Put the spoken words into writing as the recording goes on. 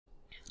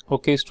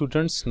Okay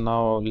students,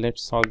 now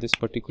let's solve this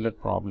particular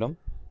problem.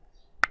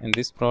 In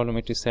this problem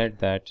it is said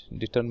that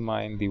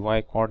determine the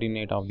y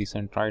coordinate of the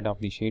centroid of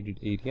the shaded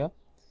area.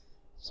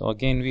 So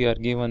again we are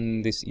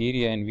given this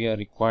area and we are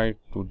required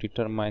to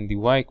determine the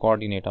y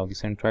coordinate of the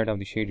centroid of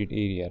the shaded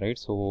area, right?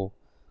 So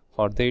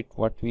for that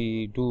what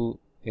we do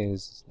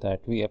is that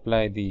we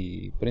apply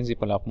the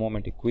principle of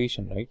moment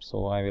equation, right?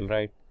 So I will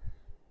write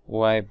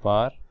y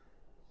bar.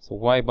 So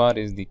y bar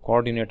is the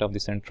coordinate of the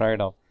centroid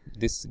of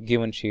this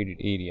given shaded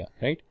area,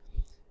 right?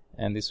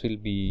 And this will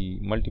be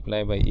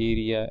multiplied by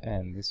area,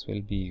 and this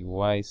will be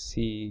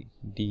yc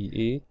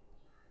dA,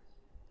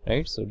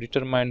 right? So to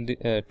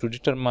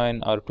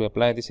determine or to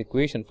apply this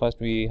equation, first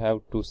we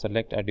have to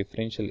select a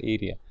differential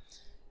area,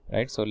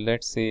 right? So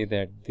let's say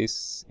that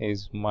this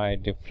is my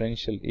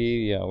differential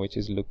area which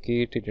is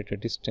located at a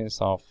distance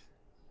of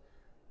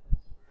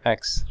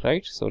x,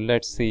 right? So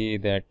let's say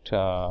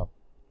that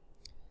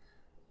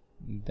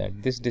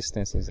that this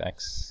distance is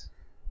x.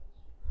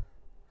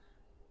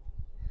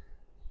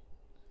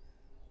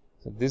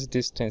 So this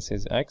distance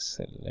is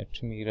x.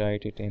 Let me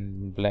write it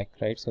in black,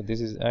 right? So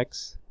this is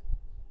x,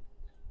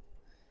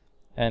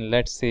 and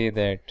let's say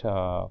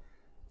that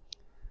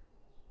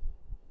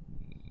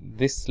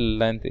this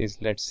length is,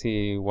 let's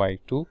say,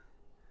 y2,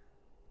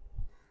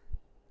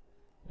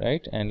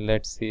 right? And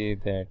let's say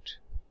that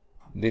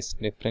this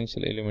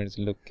differential element is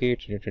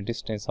located at a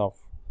distance of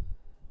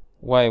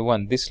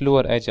y1. This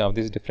lower edge of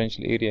this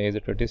differential area is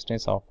at a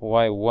distance of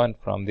y1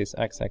 from this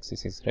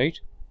x-axis, right?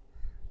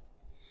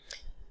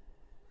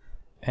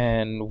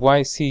 And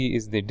yc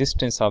is the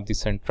distance of the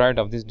centroid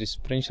of this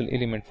differential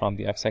element from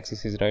the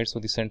x-axis, right? So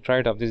the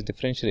centroid of this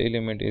differential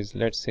element is,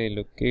 let's say,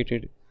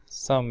 located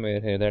somewhere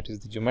here, that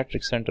is the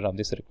geometric center of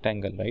this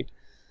rectangle, right?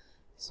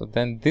 So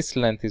then this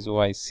length is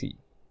yc,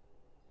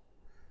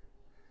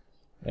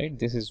 right?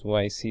 This is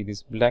yc,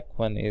 this black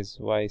one is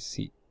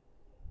yc.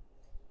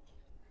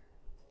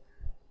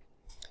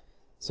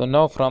 So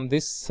now from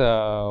this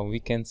we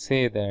can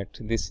say that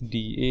this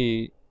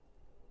dA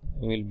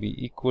will be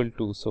equal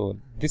to, so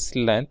this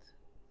length,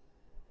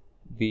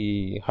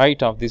 the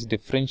height of this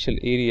differential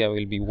area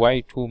will be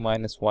y2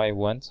 minus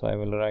y1. So I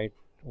will write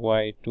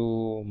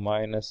y2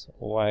 minus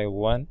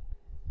y1,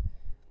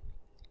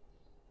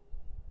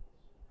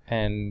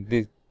 and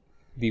the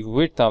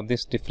width of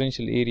this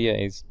differential area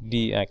is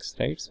dx,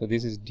 right? So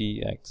this is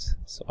dx.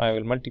 So I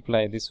will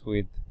multiply this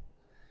with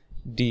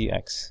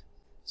dx.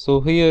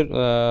 So here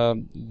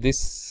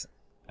this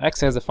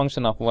x as a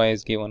function of y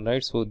is given,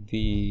 right? So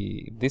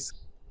this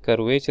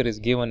curvature is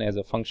given as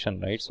a function,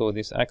 right? So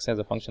this x as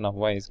a function of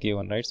y is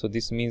given, right? So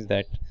this means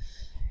that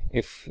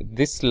if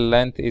this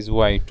length is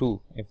y2,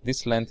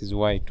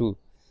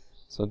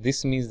 so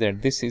this means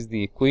that this is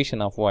the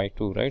equation of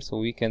y2, right? So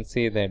we can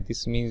say that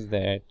this means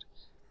that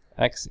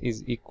x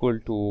is equal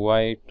to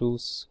y2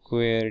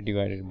 square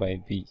divided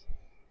by b,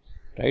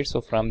 right? So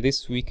from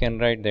this we can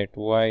write that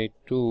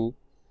y2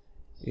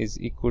 is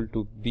equal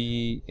to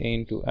b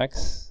into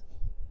x,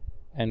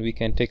 and we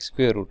can take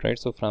square root, right?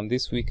 So from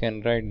this we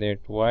can write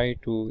that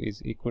y2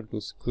 is equal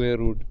to square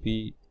root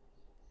b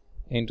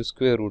into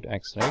square root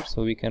x, right?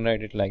 So we can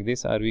write it like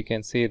this, or we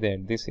can say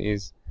that this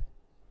is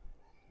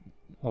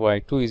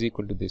y2 is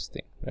equal to this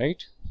thing,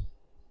 right?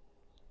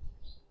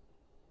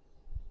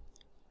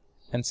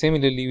 And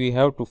similarly we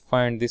have to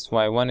find this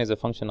y1 as a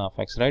function of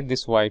x, right?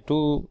 This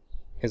y2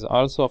 is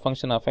also a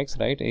function of x,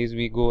 right? As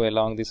we go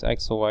along this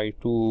x, so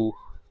y2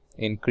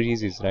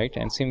 increases, right?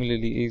 And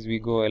similarly as we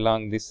go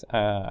along this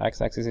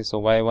x-axis,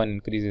 so y1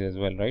 increases as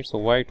well, right? So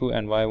y2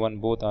 and y1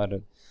 both are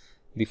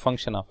the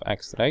function of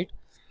x, right?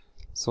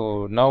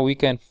 So now we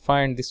can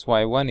find this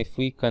y1 if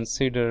we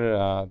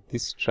consider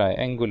this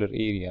triangular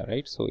area,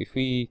 right? So if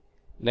we,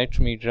 let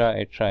me draw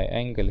a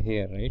triangle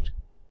here, right?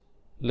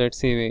 Let's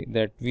say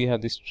that we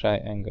have this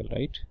triangle,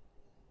 right?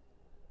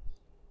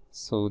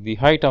 So the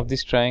height of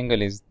this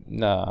triangle is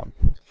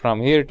from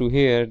here to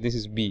here, this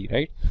is b,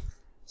 right?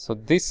 So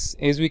this,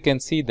 as we can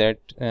see that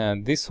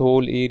this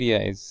whole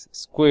area is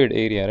squared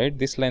area, right?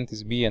 This length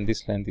is b and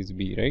this length is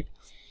b, right?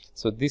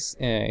 So this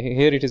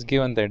here it is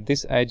given that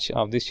this edge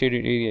of this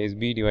shaded area is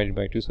b divided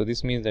by 2. So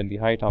this means that the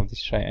height of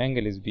this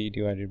triangle is b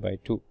divided by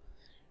 2,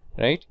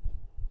 right?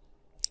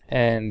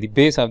 And the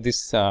base of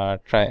this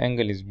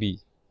triangle is b,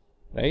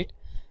 right?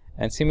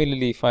 And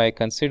similarly if I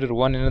consider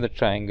one another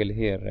triangle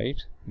here,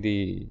 right?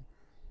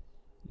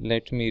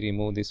 Let me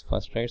remove this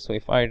first, right? So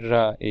if I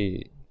draw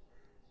a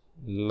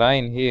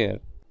line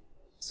here,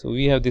 so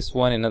we have this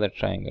one another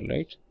triangle,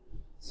 right?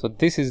 So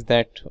this is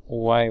that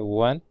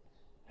y1,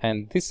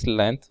 and this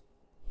length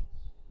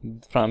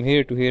from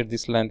here to here,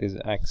 this length is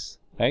x,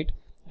 right?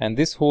 And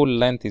this whole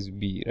length is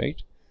b,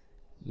 right?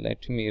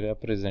 Let me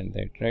represent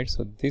that, right?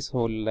 So this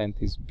whole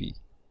length is b,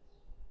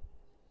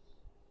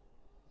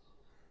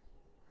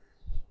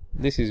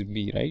 this is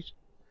b, right?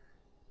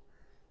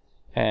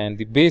 And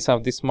the base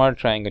of this small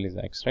triangle is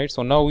x, right?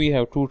 So now we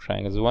have two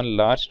triangles, one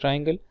large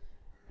triangle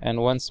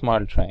and one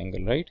small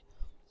triangle, right?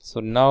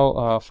 So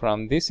now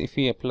from this, if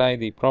we apply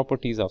the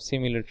properties of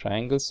similar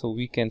triangles, so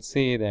we can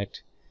say that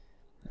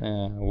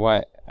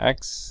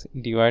x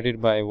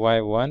divided by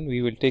y1,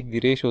 we will take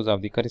the ratios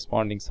of the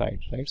corresponding side,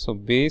 right? So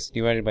base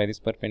divided by this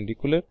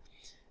perpendicular,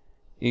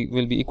 it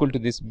will be equal to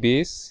this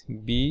base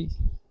b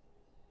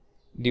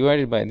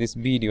divided by this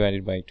b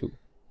divided by 2,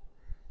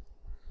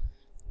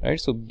 right?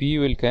 So b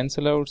will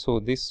cancel out, so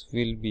this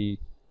will be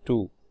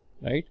 2,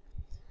 right?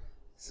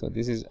 So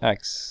this is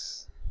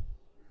x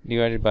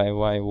divided by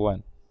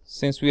y1.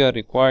 Since we are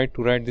required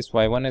to write this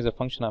y1 as a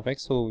function of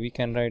x, so we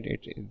can write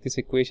it, this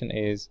equation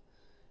is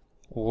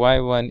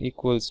y1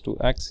 equals to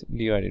x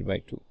divided by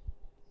 2.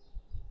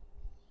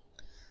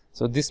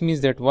 So this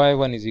means that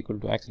y1 is equal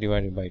to x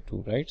divided by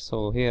 2, right?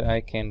 So here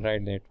I can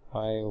write that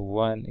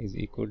y1 is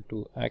equal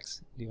to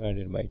x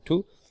divided by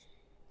 2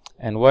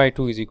 and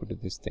y2 is equal to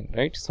this thing,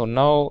 right? So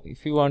now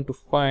if you want to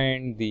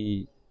find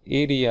the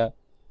area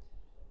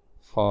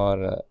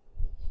for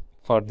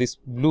this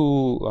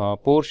blue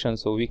portion,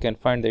 so we can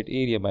find that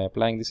area by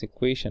applying this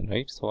equation,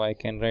 right? So I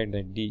can write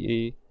that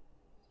dA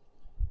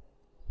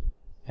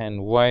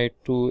and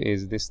y2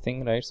 is this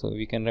thing, right? So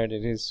we can write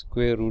it is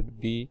square root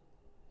b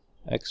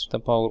x to the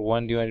power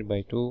 1 divided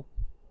by 2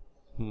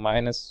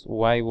 minus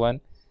y1.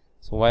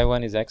 So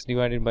y1 is x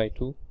divided by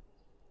 2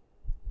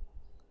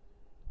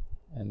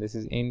 and this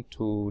is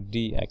into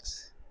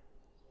dx,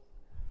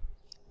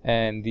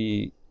 and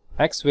the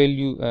x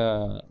value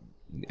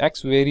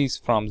x varies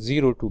from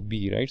 0 to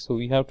b, right? So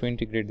we have to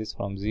integrate this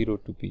from 0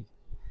 to b,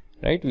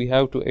 right? We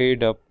have to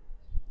add up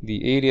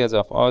the areas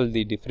of all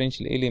the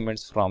differential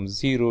elements from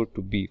 0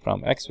 to b,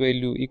 from x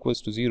value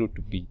equals to 0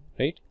 to b,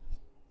 right?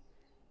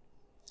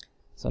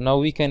 So now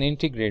we can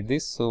integrate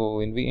this. So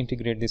when we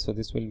integrate this, so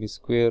this will be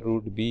square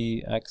root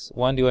b x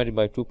 1 divided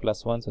by 2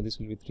 plus 1, so this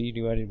will be 3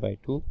 divided by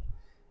 2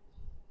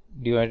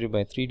 divided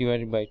by 3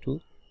 divided by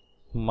 2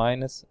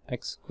 minus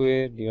x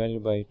square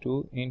divided by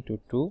 2 into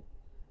 2,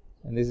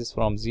 and this is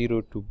from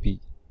 0 to b,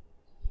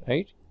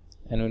 right?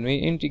 And when we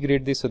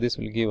integrate this, so this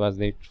will give us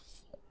the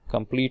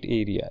complete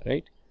area,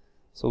 right?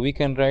 So we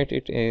can write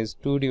it as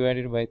 2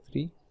 divided by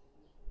 3,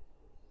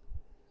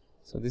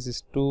 so this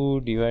is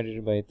 2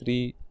 divided by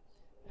 3,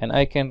 and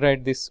I can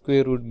write this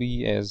square root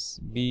b as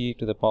b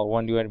to the power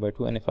 1 divided by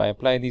 2, and if I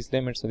apply these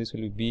limits, so this will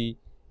be b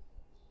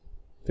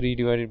 3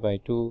 divided by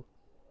 2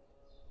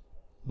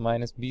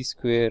 minus b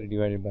square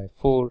divided by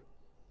 4.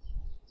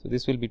 So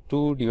this will be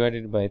 2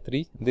 divided by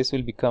 3. This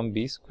will become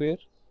b square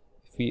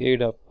if we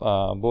add up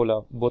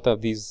both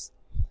of these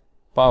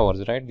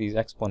powers, right? These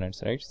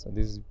exponents, right? So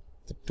this is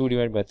 2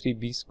 divided by 3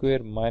 b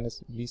square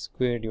minus b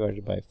square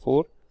divided by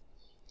 4.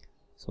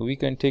 So we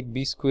can take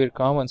b square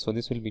common. So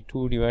this will be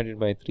 2 divided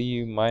by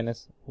 3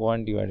 minus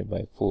 1 divided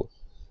by 4.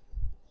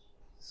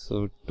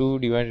 So 2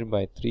 divided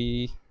by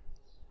 3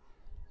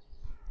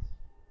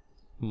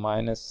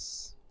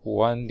 minus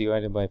 1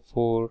 divided by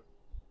 4.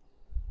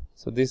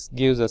 So this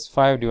gives us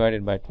 5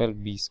 divided by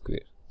 12 b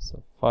square.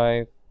 So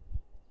 5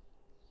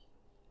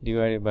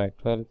 divided by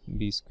 12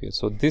 b square.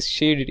 So this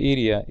shaded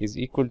area is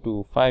equal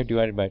to 5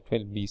 divided by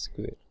 12 b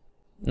square.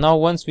 Now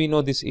once we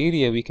know this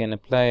area, we can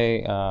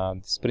apply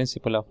this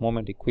principle of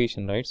moment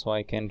equation, right? So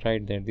I can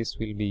write that this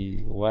will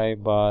be y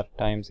bar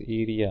times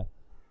area,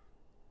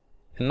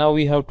 and now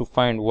we have to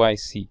find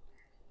yc,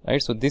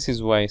 right? So this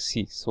is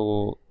yc.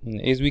 So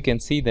as we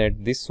can see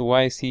that this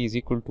yc is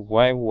equal to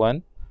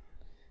y1,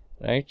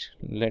 right?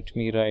 Let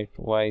me write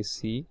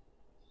yc.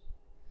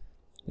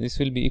 This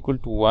will be equal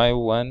to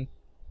y1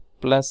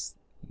 plus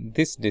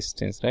this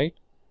distance, right?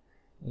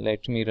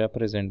 Let me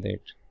represent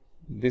that,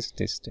 this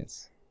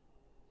distance,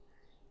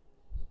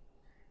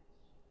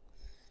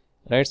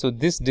 right? So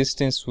this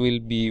distance will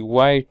be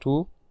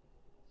y2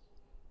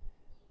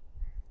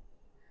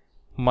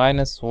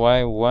 minus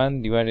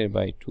y1 divided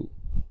by 2,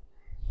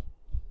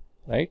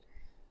 right?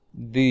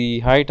 The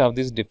height of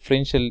this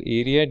differential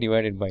area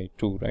divided by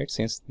 2, right?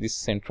 Since this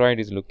centroid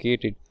is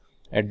located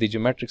at the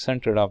geometric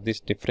center of this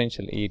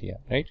differential area,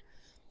 right?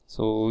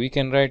 So we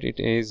can write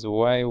it as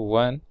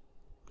y1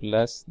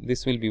 plus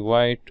this will be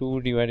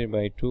y2 divided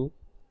by 2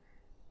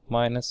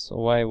 minus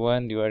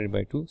y1 divided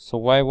by 2. So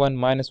y1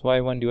 minus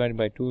y1 divided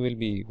by 2 will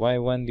be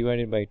y1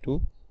 divided by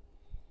 2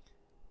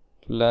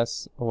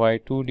 plus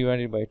y2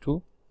 divided by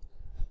 2,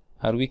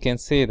 or we can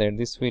say that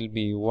this will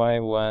be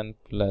y1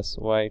 plus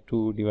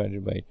y2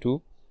 divided by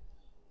 2.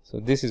 So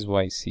this is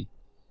yc.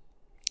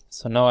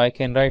 So now I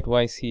can write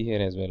yc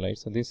here as well, right?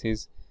 So this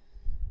is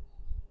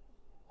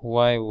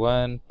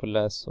y1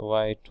 plus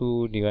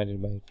y2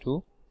 divided by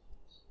 2,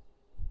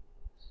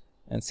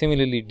 and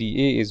similarly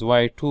dA is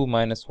y2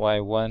 minus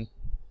y1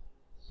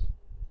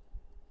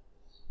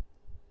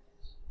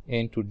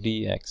 into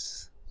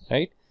dx,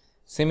 right?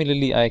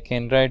 Similarly I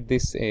can write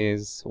this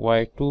as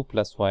y2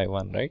 plus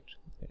y1, right?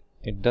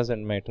 It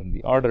doesn't matter,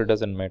 the order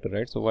doesn't matter,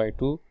 right? So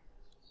y2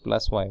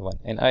 plus y1,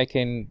 and I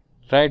can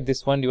write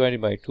this 1 divided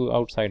by 2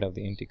 outside of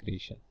the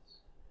integration.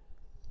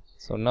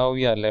 So now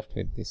we are left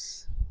with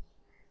this,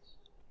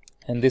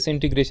 and this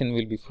integration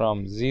will be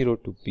from 0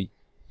 to b.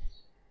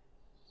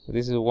 So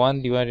this is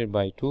 1 divided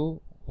by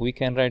 2. We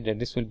can write that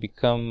this will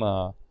become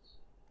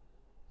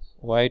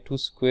y2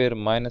 square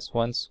minus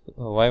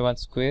y1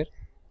 square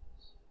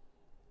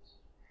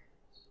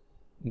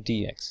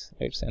dx,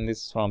 right? And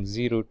this is from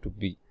 0 to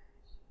b.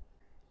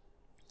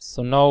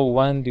 So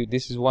now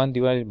this is 1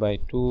 divided by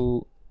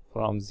 2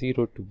 from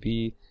 0 to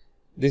b.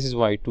 This is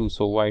y2,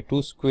 so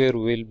y2 square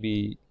will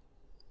be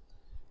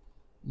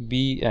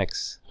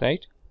bx,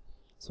 right?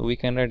 So we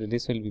can write that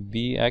this will be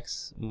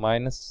bx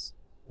minus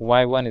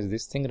y1 is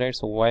this thing, right?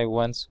 So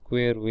y1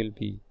 square will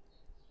be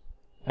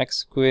x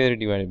square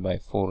divided by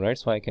 4, right?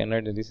 So I can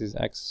write that this is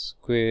x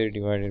square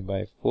divided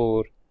by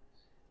 4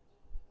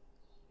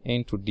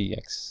 into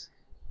dx.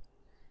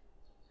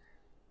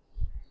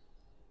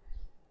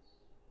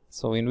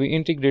 So when we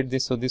integrate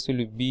this, so this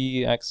will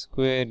be bx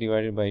square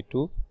divided by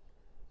 2,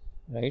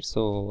 right?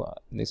 So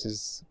this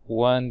is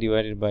 1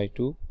 divided by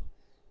 2,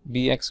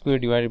 bx square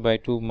divided by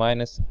 2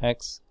 minus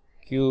x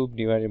cube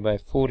divided by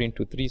 4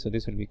 into 3, so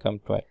this will become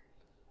 12,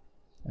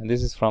 and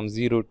this is from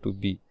 0 to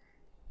b.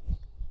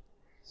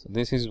 So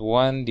this is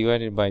 1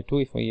 divided by 2.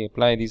 If we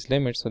apply these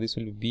limits, so this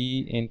will be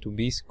b into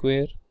b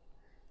square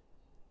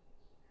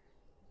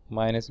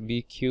minus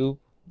b cube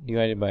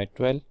divided by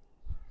 12.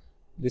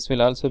 This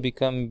will also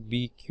become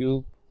b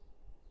cube,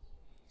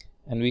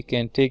 and we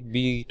can take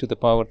b to the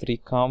power 3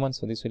 common,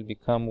 so this will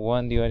become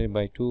 1 divided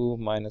by 2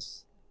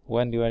 minus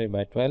 1 divided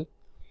by 12.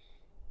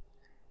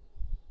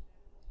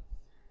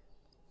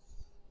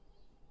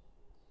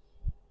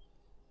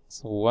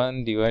 So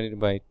 1 divided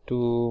by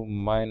 2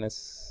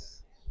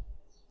 minus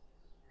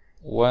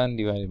 1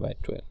 divided by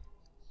 12.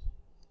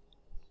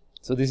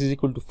 So this is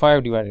equal to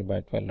 5 divided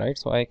by 12, right?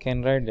 So I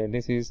can write that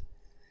this is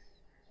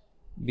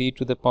b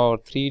to the power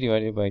 3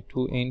 divided by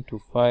 2 into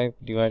 5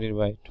 divided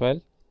by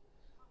 12,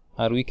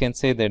 or we can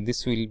say that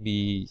this will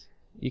be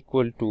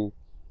equal to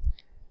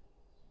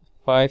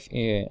 5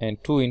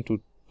 and 2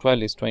 into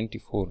 12 is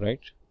 24, right?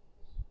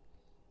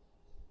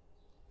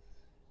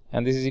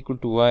 And this is equal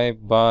to y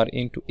bar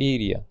into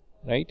area,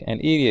 right?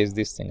 And area is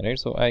this thing, right?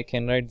 So I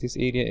can write this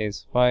area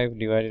as 5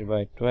 divided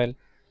by 12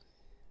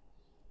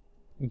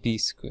 b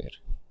square.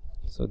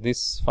 So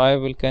this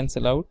 5 will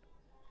cancel out,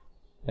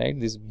 right?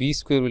 This b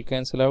square will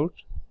cancel out,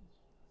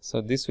 so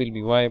this will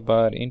be y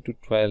bar into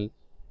 12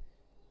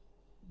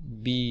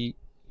 b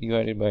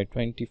divided by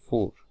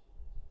 24.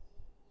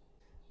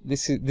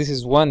 This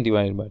is 1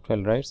 divided by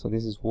 12, right? So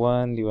this is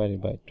 1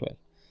 divided by 12.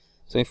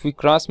 So if we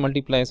cross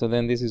multiply, so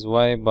then this is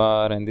y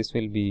bar, and this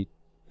will be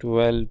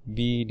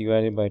 12b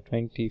divided by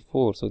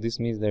 24. So this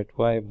means that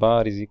y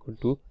bar is equal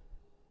to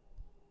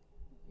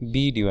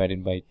b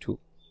divided by 2,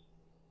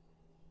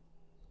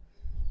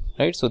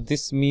 right? So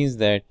this means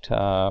that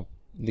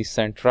the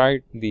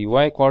centroid, the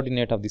y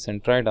coordinate of the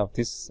centroid of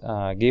this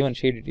given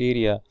shaded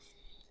area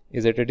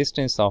is at a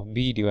distance of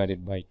b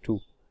divided by 2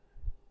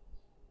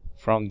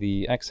 from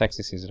the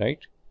x-axis, right?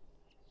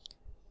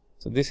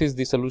 So this is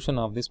the solution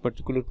of this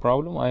particular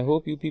problem. I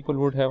hope you people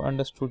would have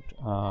understood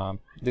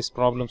this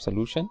problem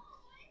solution.